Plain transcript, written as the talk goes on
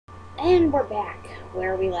And we're back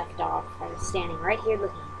where we left off. I was standing right here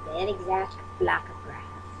looking at that exact block of grass.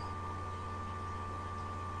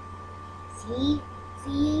 See?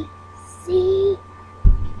 See? See?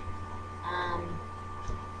 Um,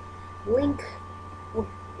 link,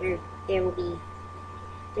 there will be,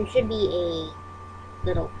 there should be a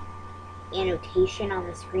little annotation on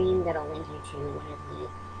the screen that'll link you to one of the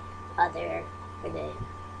other, or the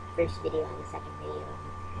first video and the second video.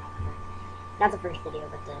 Not the first video,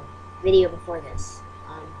 but the video before this.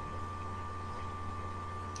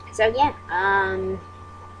 So yeah, I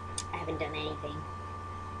haven't done anything,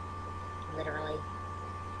 literally.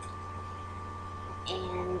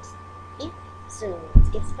 And yeah, so let's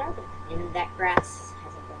get started. And that grass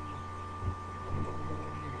hasn't grown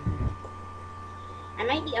yet. I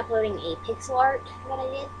might be uploading a pixel art that I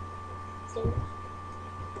did soon.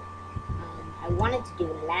 I wanted to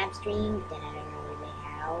do a live stream, but then I don't know really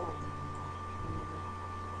how.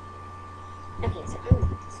 Okay, so I'm gonna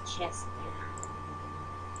put this chest down.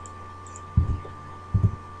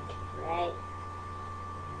 Right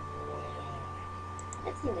there.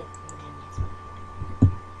 That seems like a nice one.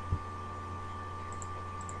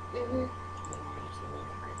 Mm-hmm.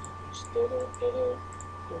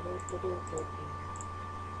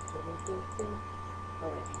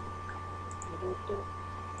 Oh, wait.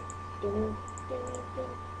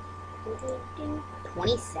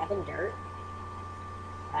 27 dirt?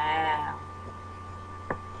 Wow.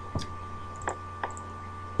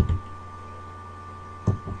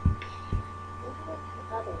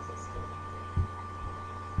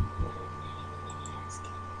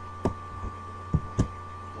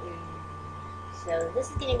 So this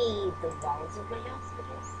is going to be the walls of my house, I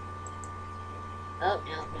guess. Oh,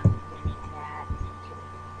 no, I'm going to make that into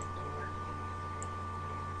the door.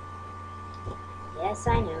 Yes,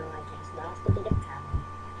 I know, I just lost a bit of power.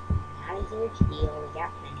 Not a huge deal, we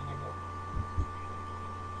got plenty of it.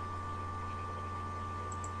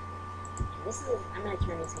 And this is, I'm going to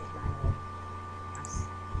turn this into my little house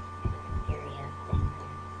area thing.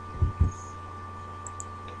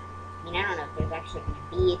 I mean, I don't know if there's actually going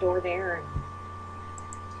to be a door there or not.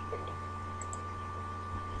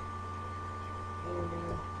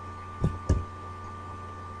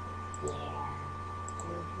 Yeah.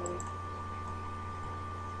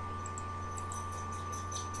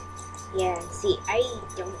 Yeah, see, I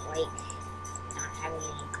don't like not having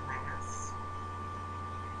any glass.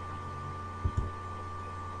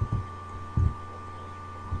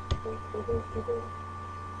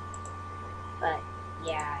 But,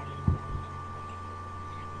 yeah, I don't like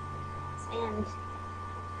having glass. And,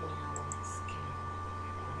 you know, it's kind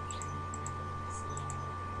of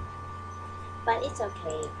but it's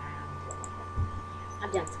okay.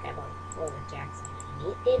 I've done Skyblock before with Jackson, and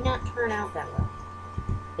it did not turn out that well.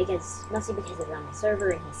 Mostly because it was on the server,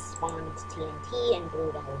 and he spawned TNT and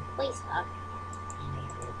blew the whole place up. And I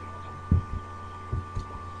really him.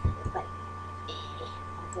 But,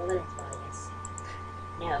 for what it's worth, yes.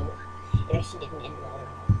 No, it actually didn't end well at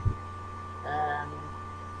all.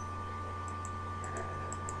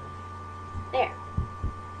 There.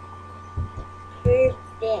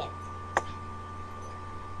 Perfect.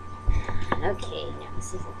 Okay, no, this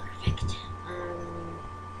isn't perfect.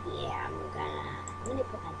 Yeah, I'm gonna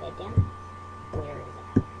put my bed down. Where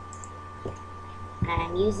is it?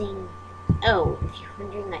 I'm using, oh, if you're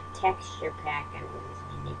wondering what texture pack I'm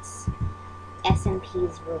using, it's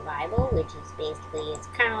SMP's Revival, which is basically, it's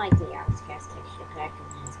kind of like the Outcast texture pack,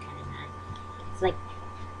 and then it's kind of not. It's like,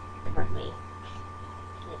 partly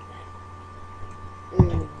like that.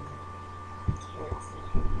 Okay, let's see.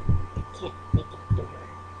 I can't make a door.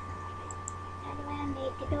 How do I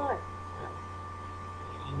make a door? Oh,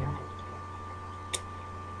 I know how to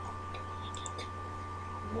make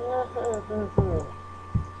a door. Whoa.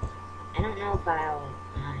 I don't know if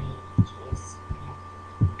jeez.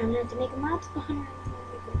 I'm gonna have to make a mob spawner.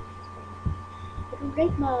 I can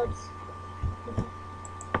break mobs.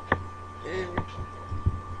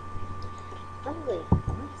 Probably.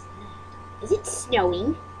 What is that? Is it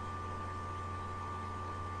snowing?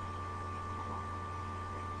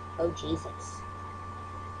 Oh, Jesus.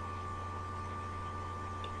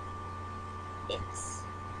 It's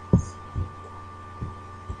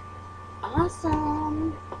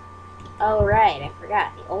awesome. Oh, right. I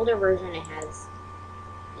forgot. The older version, it has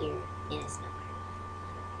here in its number.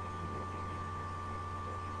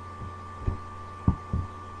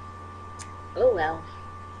 Oh, well.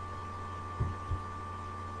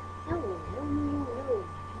 No.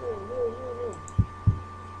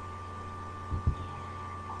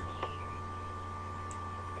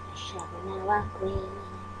 Shovel and walkway.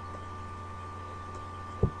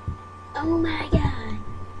 Oh my god.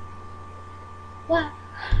 What?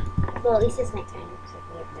 Well, at least it's nighttime, so I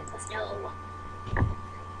can get rid of the snow.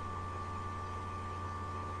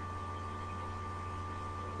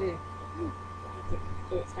 Did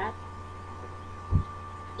it stop?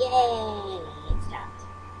 Yay! It stopped.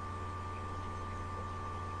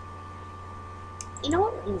 You know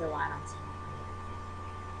what rains a lot on single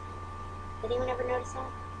player? Did anyone ever notice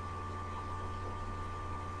that?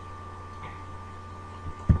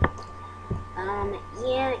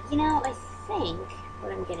 Yeah, you know, I think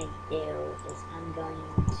what I'm gonna do is I'm going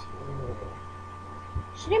to...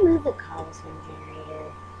 Should I move the cobblestone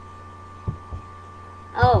generator?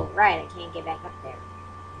 Oh, right, I can't get back up there.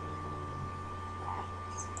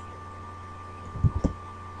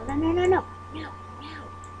 Oh, no, no, no, no. No, no, no.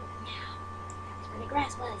 That's where the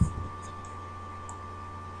grass was.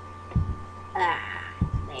 Ah,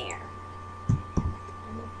 there.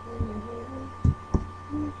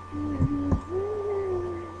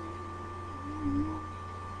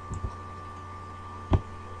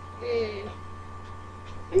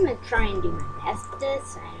 I'm gonna try and do my best with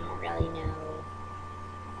this. I don't really know.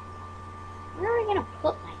 Where am I gonna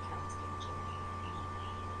put my cobblestone generator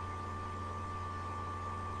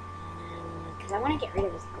anyway? Because I want to get rid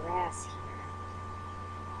of this grass here.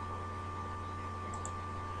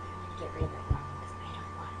 I'm gonna get rid of the wrong because I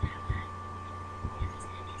don't want that one.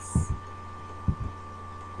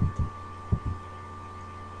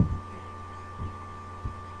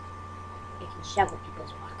 I can shovel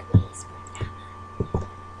people's walkways, but that one.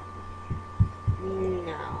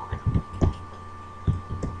 No, I don't think I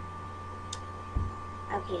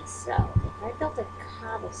can. Okay, so if I built a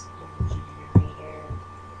cobblestone generator,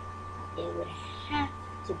 it would have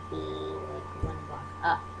to be like one block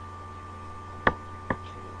up. No,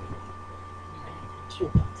 it would be 2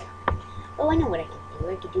 blocks up. Oh, I know what I can do.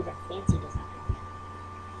 I could do that fancy design.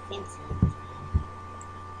 Fancy design.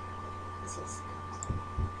 This is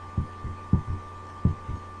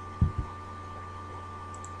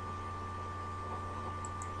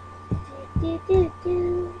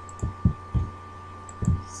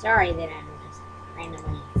Sorry that I'm just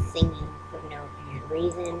randomly singing for no apparent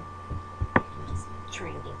reason. I'm just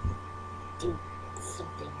trying to do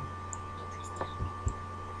something interesting. I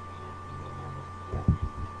don't really know what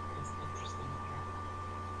is interesting about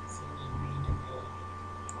singing randomly.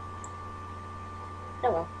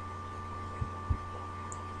 Oh well.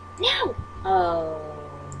 No! Oh,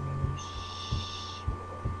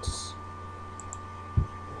 shoot.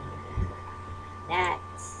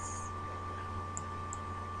 That's...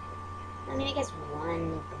 I mean, I guess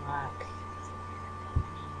 1 block.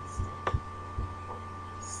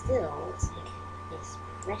 Still, it's like, it's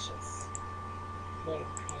precious. Very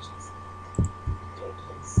precious. There it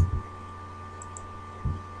is.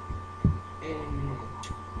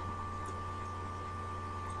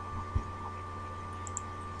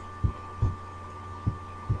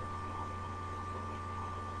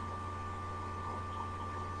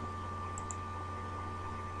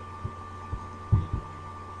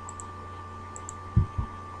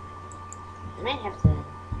 I might have to...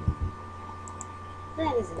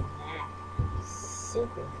 That isn't that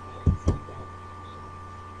super fancy, but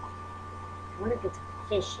I wonder if it's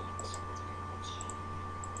efficient.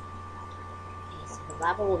 Okay, so the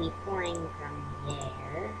lava will be pouring from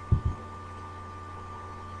there.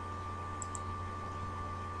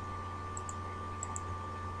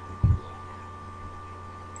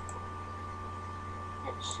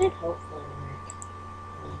 That should hopefully work.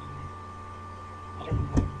 I don't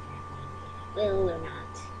know if it will or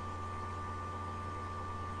not.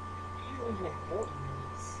 I don't know how to build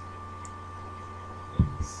these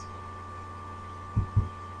things.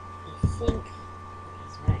 I think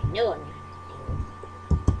that's what I know I'm going to have to do.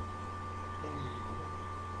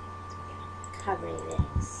 So we're going to cover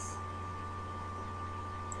this.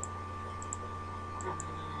 Oh,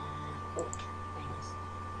 thanks.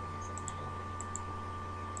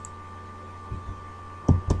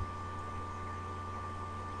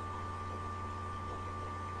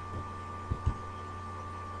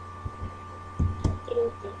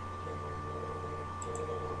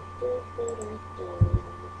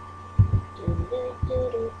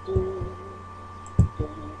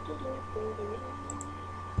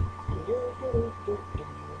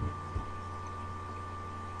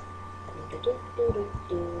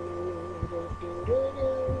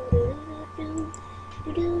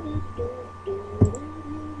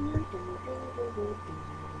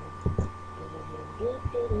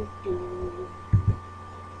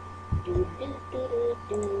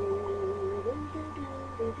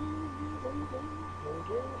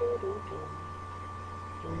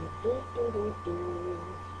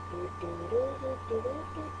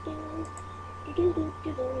 I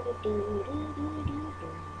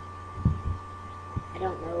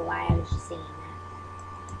don't know why I was just singing that.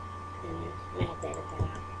 I have to edit that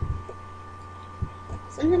out.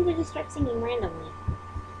 Sometimes I just start singing randomly.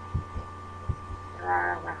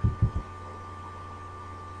 I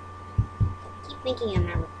keep thinking I'm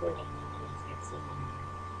not recording and then I start singing.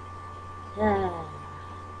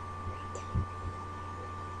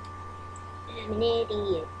 I'm an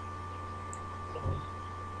idiot. Really?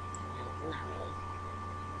 No, not really.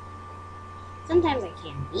 Sometimes I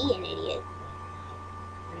can be an idiot,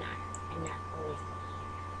 but I'm not always.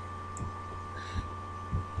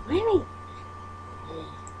 Why am I?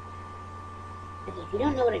 Okay, if you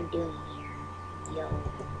don't know what I'm doing here,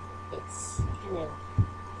 it's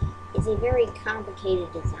a very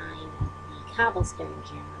complicated design of the cobblestone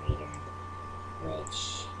generator,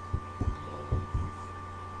 which,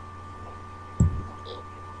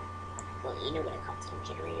 well, you know what a cobblestone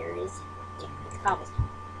generator is. Generates cobblestone.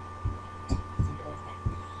 Simple as that.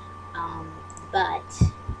 But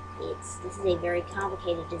this is a very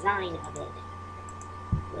complicated design of it,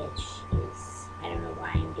 which is, I don't know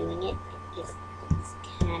why I'm doing it. It's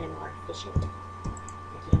kind of more efficient.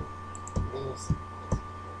 If you don't lose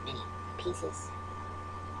many pieces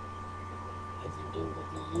as you do with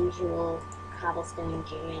the usual cobblestone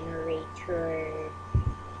generator.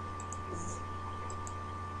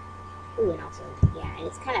 Ooh, and also, yeah, and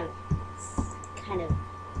it's kind of.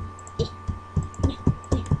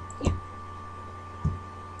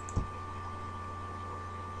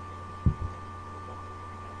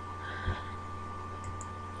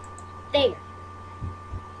 There.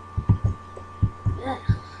 Ugh.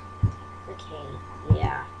 Okay,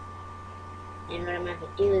 yeah. And what I'm going to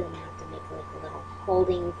have to do is I'm going to have to make like a little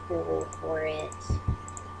holding pool for it.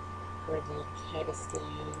 For the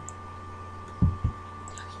cobblestone.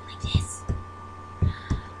 Talking like this.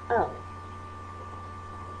 Oh.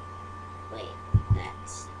 Wait,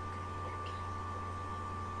 that's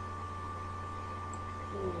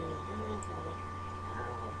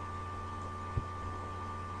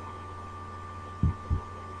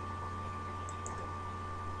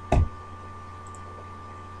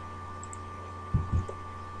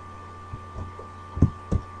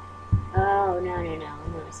oh, no.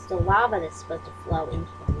 It's the lava that's supposed to flow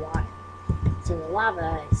into the water. So the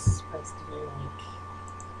lava is supposed to be like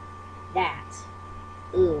that.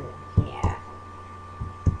 Ooh, yeah.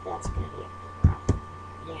 That's gonna be a problem.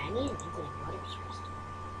 Yeah, I need an infinite water source.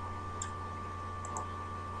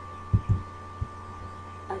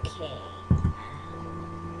 Okay.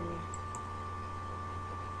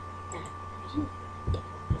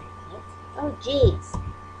 Oh, jeez.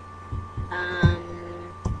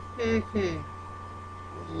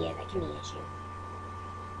 Yeah, that can be an issue.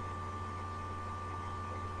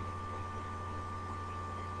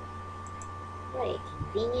 What a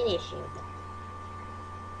convenient issue.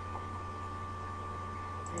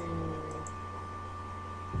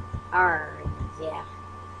 Yeah.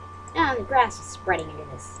 Oh, the grass is spreading into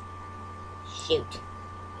this. Shoot.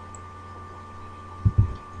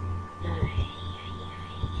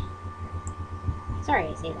 Sorry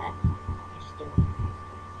I say that. I just do it.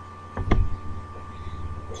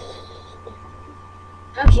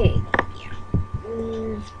 Okay.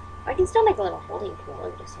 Yeah. I can still make a little holding pool.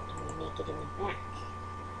 I just have to make it in the back.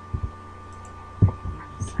 On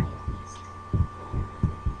the side at least.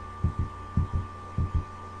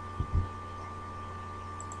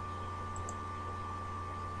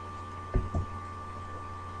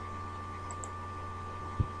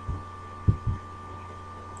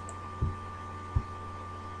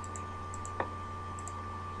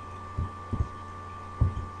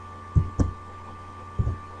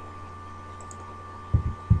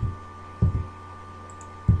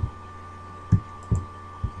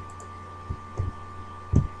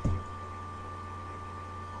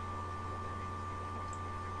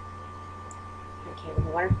 Okay, the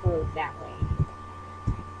water flows that way.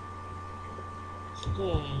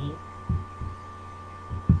 Okay.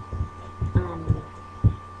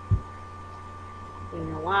 In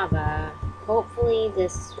the lava, hopefully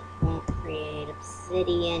this won't create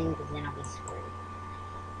obsidian, because then I'll be screwed.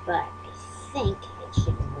 But I think it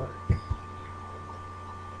should work.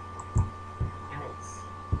 Now it's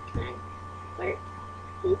kind of work.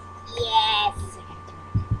 Yes!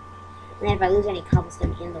 And then if I lose any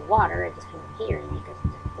cobblestone in the water, I just put them here, and then it goes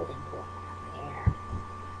into the holding pool. There.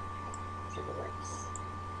 See if it works.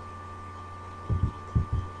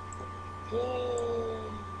 Yay!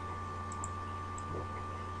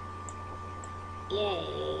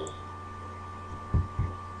 Yay!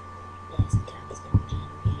 Best cobblestone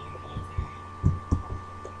generator ever.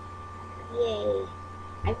 Yay!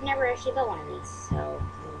 I I've never actually built one of these, so I'm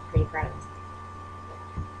pretty proud of this.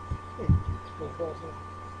 It's pretty cool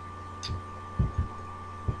too.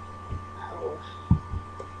 Oh.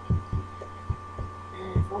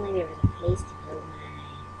 If only there was a place to build my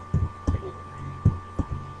pretty run.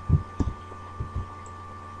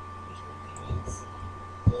 Here's where it is.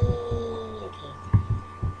 Yay, okay.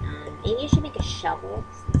 Maybe I should make a shovel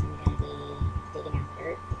since I'm going to be digging out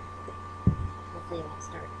dirt. Hopefully it won't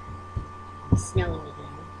start snowing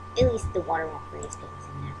again. At least the water won't freeze because it's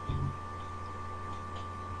in that thing.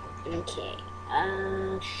 Okay.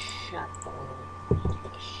 Shovel. Make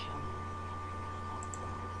a shovel.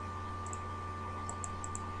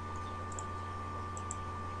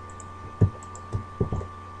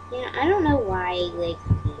 Yeah, I don't know why, like,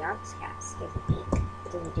 the Yogscast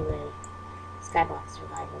doesn't do a Skyblock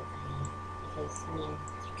survival thing. Because, I mean,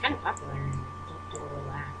 it's kind of popular and don't do a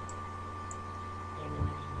lot. I don't know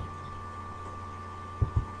why they do that.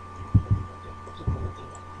 People do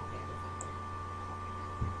that very frequently.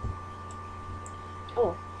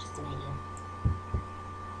 Oh, just an idea.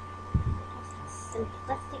 Just a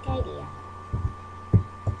simplistic idea.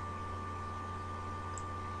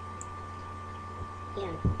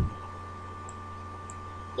 Yeah.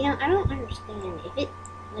 You know, I don't understand if it,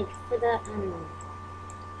 like, for the,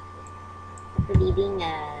 for needing,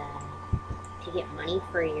 to get money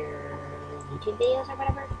for your YouTube videos or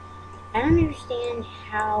whatever, I don't understand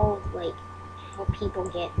how, like, how people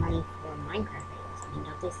get money for Minecraft videos. I mean,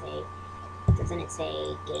 don't they say, doesn't it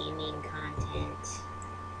say gaming content,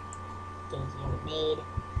 games you haven't made,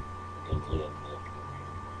 games you didn't make?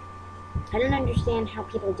 I don't understand how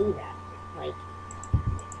people do that. Like,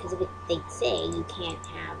 because if they say you can't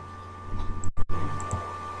have.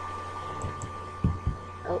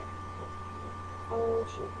 Oh. Oh,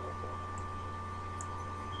 shoot.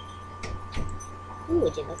 Ooh,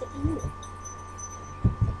 would you look at the moon?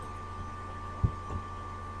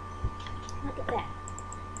 Look at that.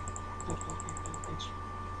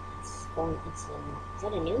 It's full. Is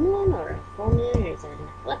that a new moon or a full moon or is it an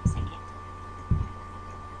eclipse? I can't tell.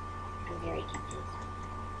 I'm very confused.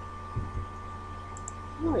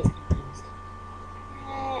 I'm always confused.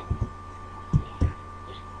 Yeah.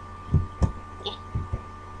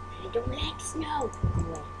 I don't like snow. Go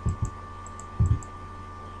away. I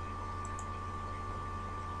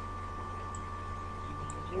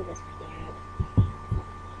can hear this right there.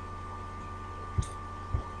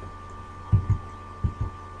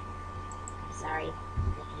 Sorry,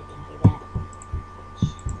 if you can hear that.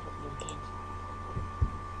 You can't.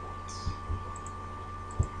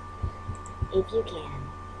 If you can,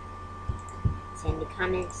 send a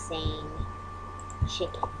comment saying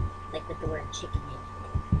chicken, like with the word chicken in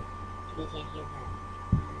it. If you can't hear that,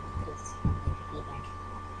 because the feedback.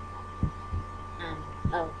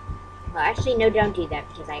 Oh, well, actually, no, don't do that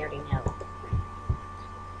because I already know.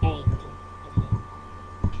 Hey, okay.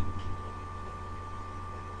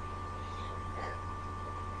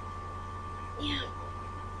 Yeah.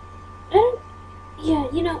 Yeah,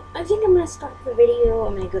 you know, I think I'm gonna stop the video.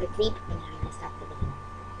 I'm gonna go to sleep, and then I'm gonna stop the video.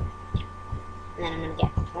 Yeah. And then I'm gonna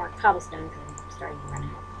get more cobblestone because I'm starting to run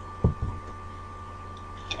out.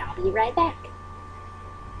 And I'll be right back.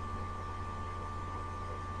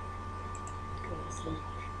 Go to sleep.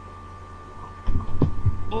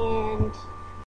 And